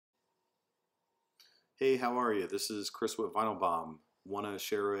Hey, how are you? This is Chris with Vinyl Bomb. Want to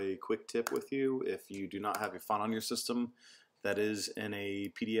share a quick tip with you if you do not have a font on your system that is in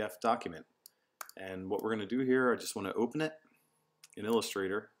a PDF document. And what we're going to do here, I just want to open it in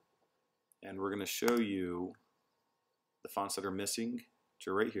Illustrator, and we're going to show you the fonts that are missing, which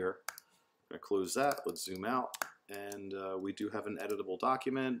are right here. I'm going to close that. Let's zoom out. And we do have an editable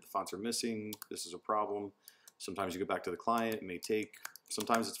document. The fonts are missing. This is a problem. Sometimes you go back to the client. It may take,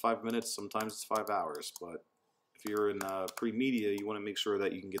 sometimes it's 5 minutes, sometimes it's 5 hours. But if you're in pre-media, you want to make sure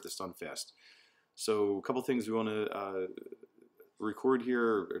that you can get this done fast. So a couple things we want to record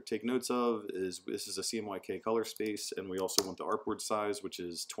here or take notes of is this is a CMYK color space, and we also want the artboard size, which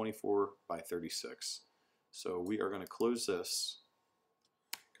is 24 by 36. So we are going to close this,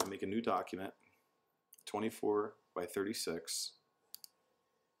 make a new document, 24 by 36,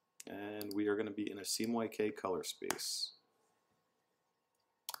 and we are going to be in a CMYK color space.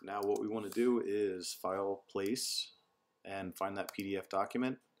 Now what we want to do is file, place, and find that PDF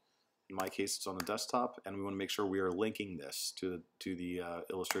document. In my case it's on the desktop, and we want to make sure we are linking this to the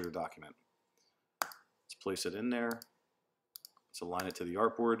Illustrator document. Let's place it in there. Let's align it to the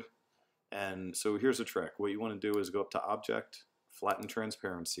artboard. And so here's the trick. What you want to do is go up to Object, Flatten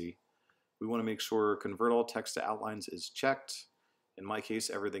Transparency. We want to make sure Convert All Text to Outlines is checked. In my case,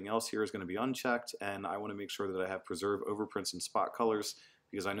 everything else here is going to be unchecked, and I want to make sure that I have Preserve Overprints and Spot Colors,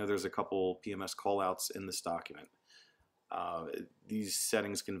 because I know there's a couple PMS callouts in this document. These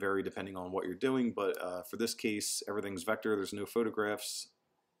settings can vary depending on what you're doing, but for this case, everything's vector, there's no photographs.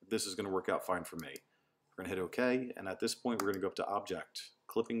 This is going to work out fine for me. We're going to hit OK, and at this point we're going to go up to Object,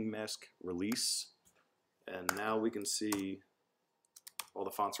 Clipping Mask, Release, and now we can see all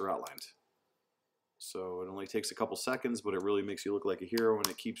the fonts are outlined. So it only takes a couple seconds, but it really makes you look like a hero, and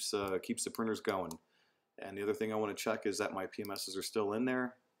it keeps the printers going. And the other thing I want to check is that my PMSs are still in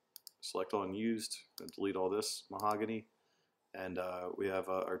there. Select all unused, and delete all this mahogany. And we have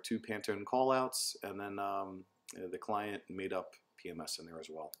our 2 Pantone callouts, and then the client made up PMS in there as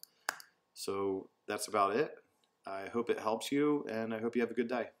well. So that's about it. I hope it helps you, and I hope you have a good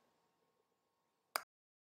day.